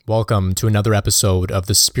Welcome to another episode of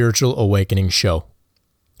the Spiritual Awakening Show.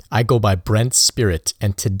 I go by Brent Spirit,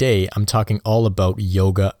 and today I'm talking all about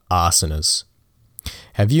yoga asanas.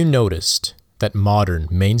 Have you noticed that modern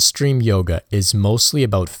mainstream yoga is mostly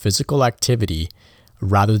about physical activity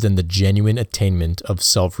rather than the genuine attainment of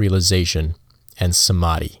self-realization and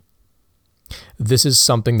samadhi? This is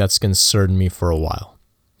something that's concerned me for a while.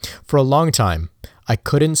 For a long time, I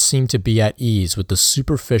couldn't seem to be at ease with the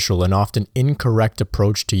superficial and often incorrect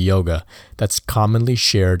approach to yoga that's commonly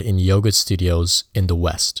shared in yoga studios in the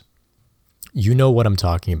West. You know what I'm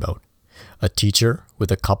talking about. A teacher with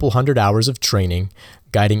a couple hundred hours of training,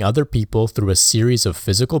 guiding other people through a series of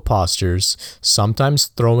physical postures, sometimes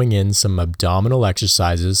throwing in some abdominal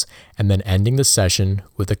exercises, and then ending the session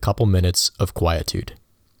with a couple minutes of quietude.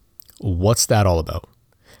 What's that all about?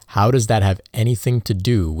 How does that have anything to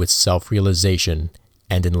do with self-realization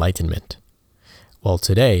and enlightenment? Well,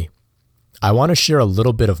 today, I want to share a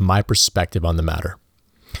little bit of my perspective on the matter.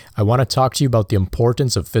 I want to talk to you about the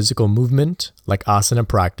importance of physical movement, like asana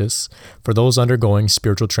practice, for those undergoing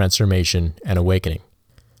spiritual transformation and awakening.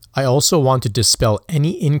 I also want to dispel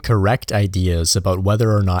any incorrect ideas about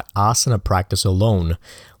whether or not asana practice alone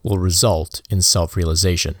will result in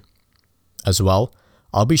self-realization. As well,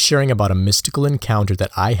 I'll be sharing about a mystical encounter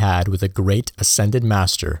that I had with a great ascended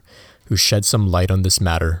master who shed some light on this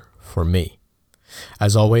matter for me.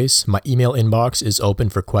 As always, my email inbox is open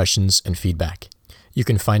for questions and feedback. You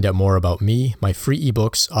can find out more about me, my free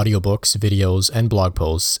ebooks, audiobooks, videos, and blog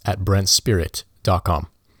posts at brentspirit.com.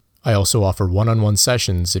 I also offer one-on-one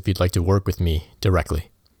sessions if you'd like to work with me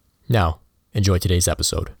directly. Now, enjoy today's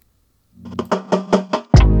episode.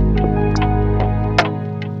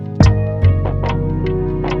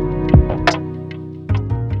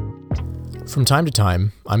 From time to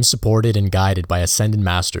time, I'm supported and guided by ascended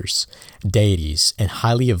masters, deities, and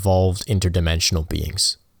highly evolved interdimensional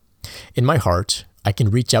beings. In my heart, I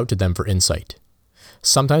can reach out to them for insight.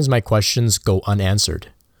 Sometimes my questions go unanswered.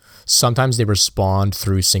 Sometimes they respond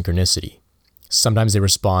through synchronicity. Sometimes they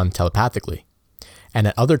respond telepathically. And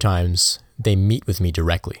at other times, they meet with me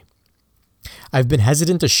directly. I've been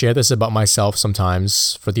hesitant to share this about myself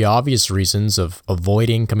sometimes for the obvious reasons of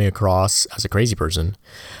avoiding coming across as a crazy person,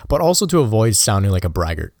 but also to avoid sounding like a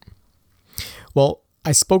braggart. Well,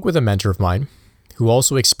 I spoke with a mentor of mine who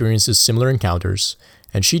also experiences similar encounters,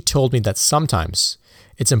 and she told me that sometimes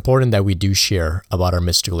it's important that we do share about our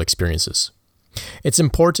mystical experiences. It's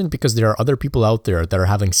important because there are other people out there that are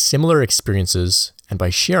having similar experiences, and by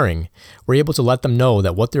sharing, we're able to let them know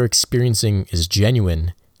that what they're experiencing is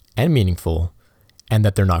genuine and meaningful, and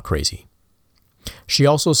that they're not crazy. She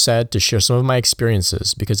also said to share some of my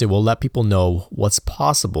experiences because it will let people know what's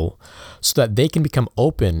possible so that they can become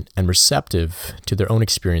open and receptive to their own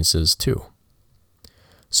experiences too.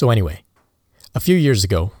 So anyway, a few years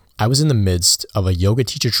ago, I was in the midst of a yoga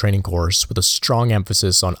teacher training course with a strong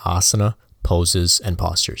emphasis on asana, poses, and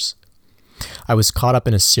postures. I was caught up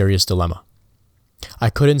in a serious dilemma.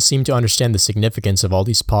 I couldn't seem to understand the significance of all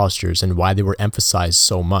these postures and why they were emphasized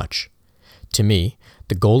so much. To me,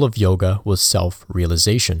 the goal of yoga was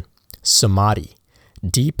self-realization, samadhi,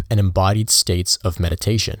 deep and embodied states of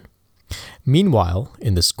meditation. Meanwhile,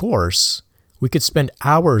 in this course, we could spend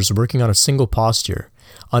hours working on a single posture,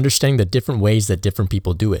 understanding the different ways that different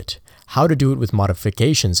people do it, how to do it with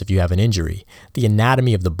modifications if you have an injury, the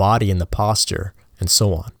anatomy of the body and the posture, and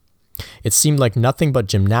so on. It seemed like nothing but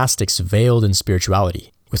gymnastics veiled in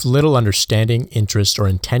spirituality, with little understanding, interest, or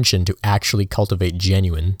intention to actually cultivate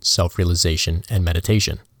genuine self-realization and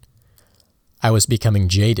meditation. I was becoming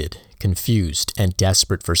jaded, confused, and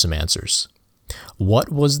desperate for some answers.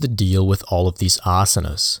 What was the deal with all of these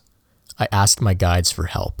asanas? I asked my guides for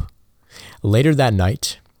help. Later that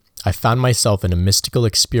night, I found myself in a mystical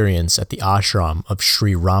experience at the ashram of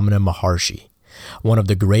Sri Ramana Maharshi, one of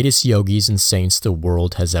the greatest yogis and saints the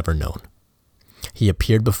world has ever known. He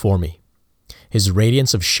appeared before me. His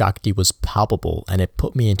radiance of Shakti was palpable, and it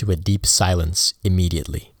put me into a deep silence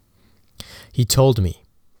immediately. He told me,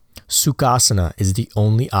 Sukhasana is the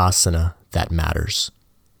only asana that matters.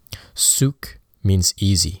 Sukh means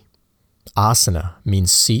easy. Asana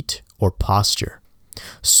means seat or posture.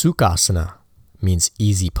 Sukhasana means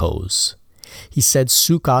easy pose. He said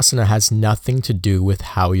Sukhasana has nothing to do with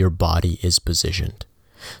how your body is positioned.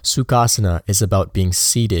 Sukhasana is about being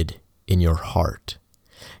seated in your heart.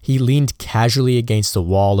 He leaned casually against the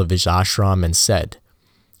wall of his ashram and said,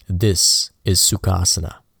 "This is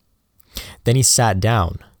Sukhasana." Then he sat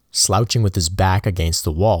down, slouching with his back against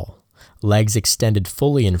the wall, legs extended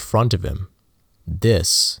fully in front of him.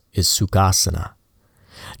 This is Sukhasana.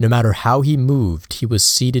 No matter how he moved, he was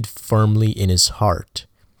seated firmly in his heart.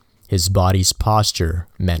 His body's posture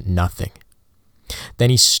meant nothing. Then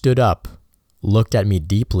he stood up, looked at me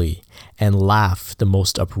deeply, and laughed the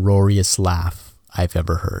most uproarious laugh I've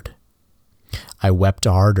ever heard. I wept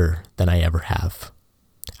harder than I ever have.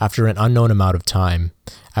 After an unknown amount of time,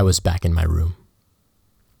 I was back in my room.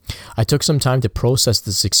 I took some time to process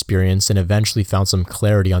this experience and eventually found some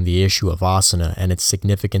clarity on the issue of asana and its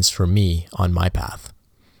significance for me on my path.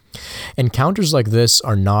 Encounters like this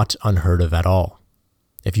are not unheard of at all.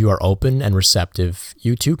 If you are open and receptive,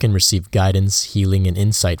 you too can receive guidance, healing, and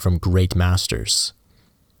insight from great masters.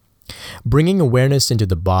 Bringing awareness into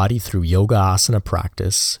the body through yoga asana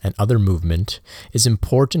practice and other movement is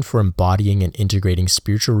important for embodying and integrating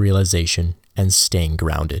spiritual realization and staying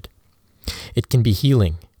grounded. It can be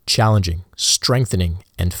healing, challenging, strengthening,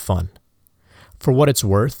 and fun. For what it's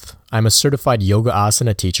worth, I'm a certified yoga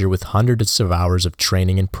asana teacher with hundreds of hours of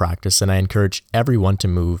training and practice, and I encourage everyone to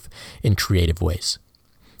move in creative ways.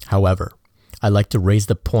 However, I like to raise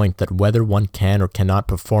the point that whether one can or cannot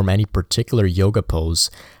perform any particular yoga pose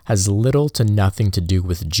has little to nothing to do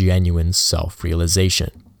with genuine self-realization.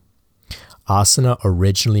 Asana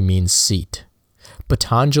originally means seat.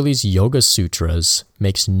 Patanjali's Yoga Sutras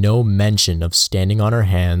makes no mention of standing on our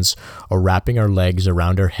hands or wrapping our legs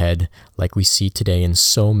around our head like we see today in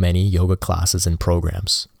so many yoga classes and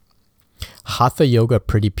programs. Hatha Yoga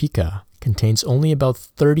Pradipika contains only about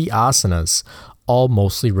 30 asanas, all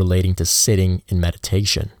mostly relating to sitting in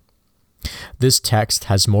meditation. This text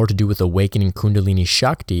has more to do with awakening Kundalini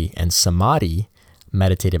Shakti and Samadhi,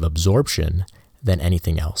 meditative absorption, than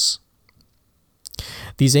anything else.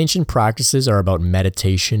 These ancient practices are about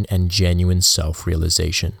meditation and genuine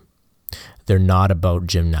self-realization. They're not about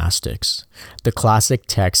gymnastics. The classic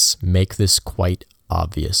texts make this quite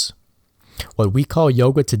obvious. What we call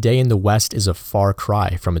yoga today in the West is a far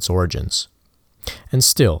cry from its origins. And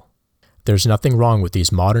still, there's nothing wrong with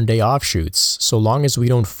these modern-day offshoots so long as we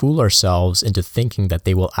don't fool ourselves into thinking that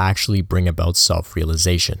they will actually bring about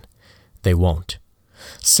self-realization. They won't.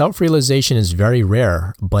 Self-realization is very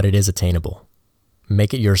rare, but it is attainable.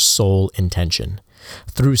 Make it your sole intention.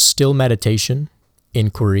 Through still meditation,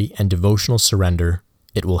 inquiry, and devotional surrender,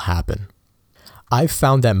 it will happen. I've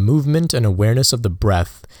found that movement and awareness of the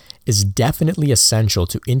breath is definitely essential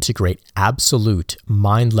to integrate absolute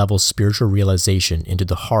mind-level spiritual realization into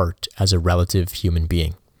the heart as a relative human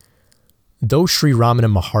being. Though Sri Ramana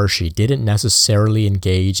Maharshi didn't necessarily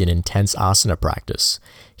engage in intense asana practice,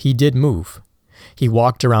 he did move. He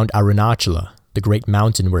walked around Arunachala, the great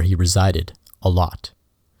mountain where he resided, a lot.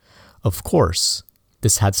 Of course,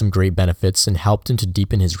 this had some great benefits and helped him to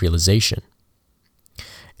deepen his realization.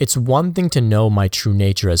 It's one thing to know my true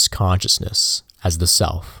nature as consciousness, as the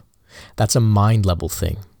self. That's a mind level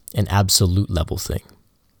thing, an absolute level thing.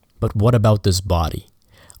 But what about this body?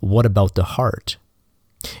 What about the heart?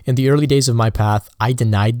 In the early days of my path, I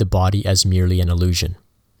denied the body as merely an illusion.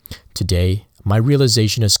 Today, my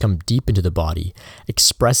realization has come deep into the body,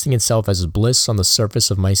 expressing itself as bliss on the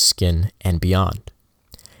surface of my skin and beyond.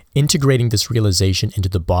 Integrating this realization into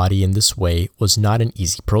the body in this way was not an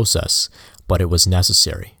easy process, but it was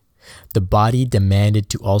necessary. The body demanded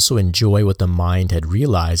to also enjoy what the mind had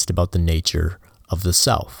realized about the nature of the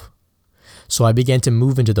self. So I began to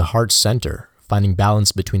move into the heart center, finding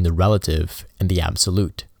balance between the relative and the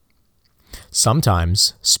absolute.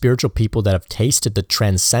 Sometimes, spiritual people that have tasted the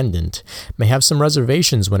transcendent may have some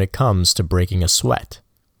reservations when it comes to breaking a sweat.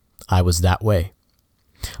 I was that way.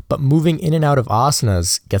 But moving in and out of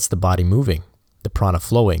asanas gets the body moving, the prana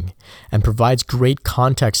flowing, and provides great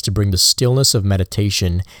context to bring the stillness of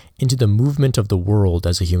meditation into the movement of the world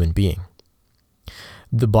as a human being.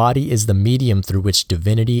 The body is the medium through which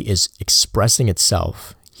divinity is expressing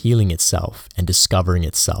itself, healing itself, and discovering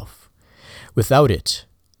itself. Without it,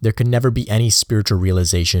 there could never be any spiritual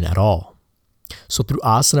realization at all. So through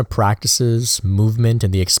asana practices, movement,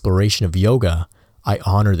 and the exploration of yoga, I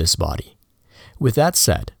honor this body. With that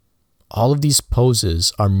said, all of these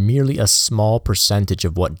poses are merely a small percentage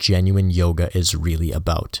of what genuine yoga is really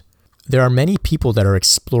about. There are many people that are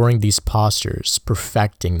exploring these postures,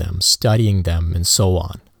 perfecting them, studying them, and so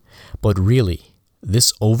on. But really,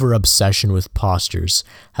 this over-obsession with postures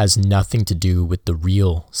has nothing to do with the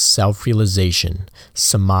real self-realization,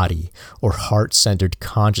 samadhi, or heart-centered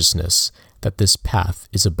consciousness that this path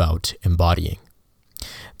is about embodying.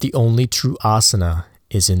 The only true asana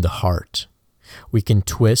is in the heart. We can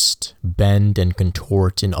twist, bend, and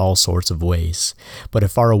contort in all sorts of ways, but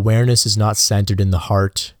if our awareness is not centered in the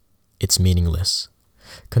heart, it's meaningless.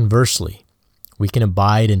 Conversely, we can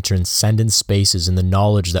abide in transcendent spaces in the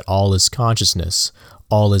knowledge that all is consciousness,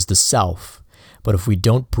 all is the self, but if we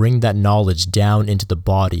don't bring that knowledge down into the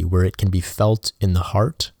body where it can be felt in the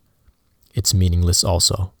heart, it's meaningless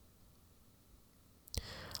also.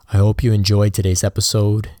 I hope you enjoyed today's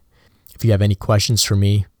episode. If you have any questions for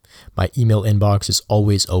me, my email inbox is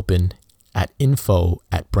always open at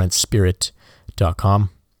info@brentspirit.com.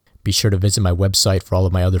 Be sure to visit my website for all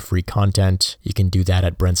of my other free content. You can do that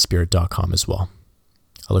at brentspirit.com as well.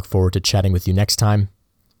 I look forward to chatting with you next time.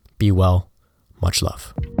 Be well. Much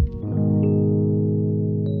love.